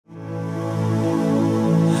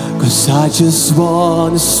'Cause I just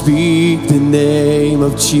want to speak the name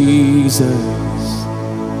of Jesus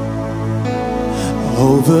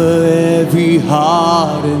over every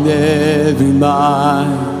heart and every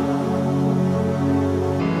mind.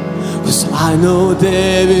 'Cause I know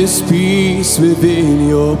there is peace within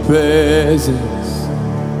your presence.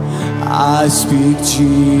 I speak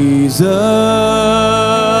Jesus.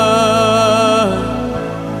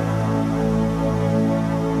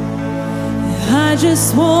 I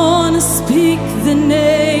just want to speak the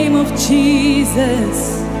name of Jesus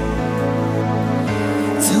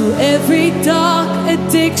till every dark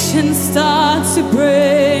addiction starts to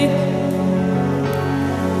break,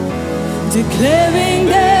 declaring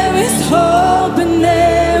there is hope and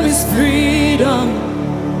there is freedom.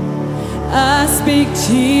 I speak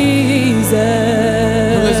Jesus.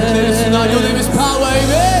 Let's declare this tonight. Your name is power,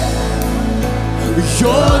 amen.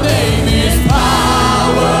 Your name is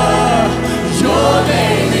power. Your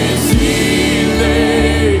name is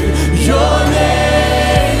healing. Your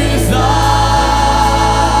name is life.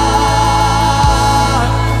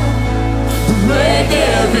 Break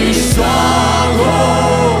every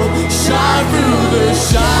stronghold. Shine through the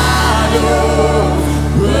shadow.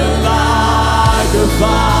 Burn like a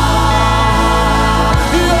fire.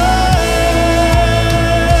 Yeah.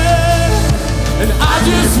 And I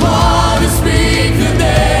just want to speak the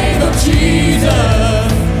name of Jesus.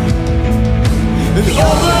 And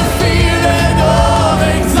over fear and all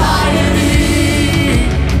anxiety,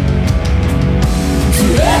 to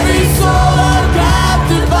every soul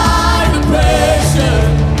captive by depression,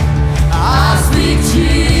 I speak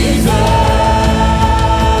Jesus.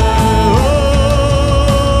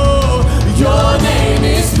 Oh, your name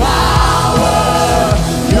is power,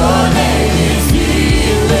 your name is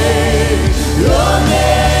healing, your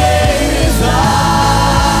name is life.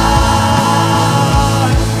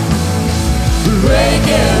 Break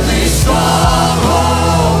every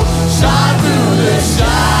stronghold, shine through the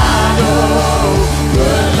shadow,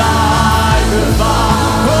 burn like the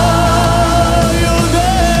fire. Oh,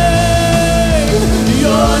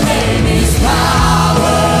 your name is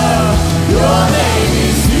power, your name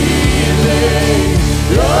is healing,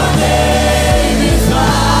 your name is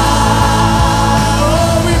life.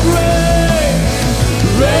 Oh, we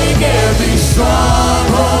break every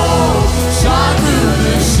stronghold, shine through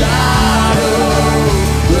the shadow.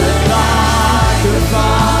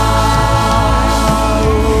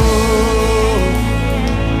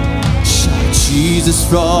 Shout Jesus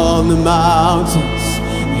from the mountains,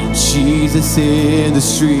 and Jesus in the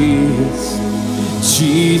streets,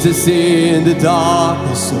 Jesus in the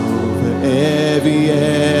darkness over every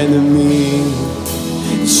enemy,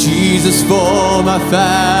 Jesus for my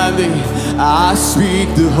family. I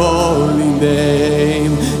speak the holy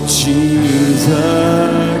name, Jesus.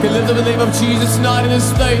 Can lift up the name of Jesus tonight in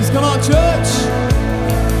this place. Come on, church.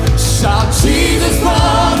 Shout Jesus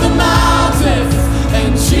from the mountains,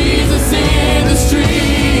 and Jesus in the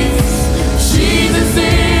streets, Jesus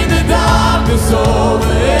in the darkness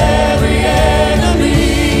over every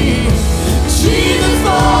enemy, Jesus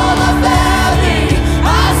for my family.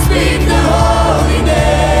 I speak the holy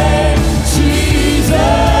name, Jesus.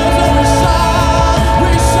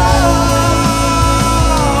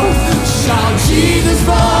 Jesus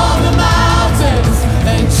from the mountains,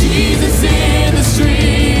 and Jesus in the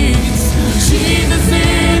streets, Jesus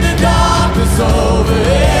in the darkness over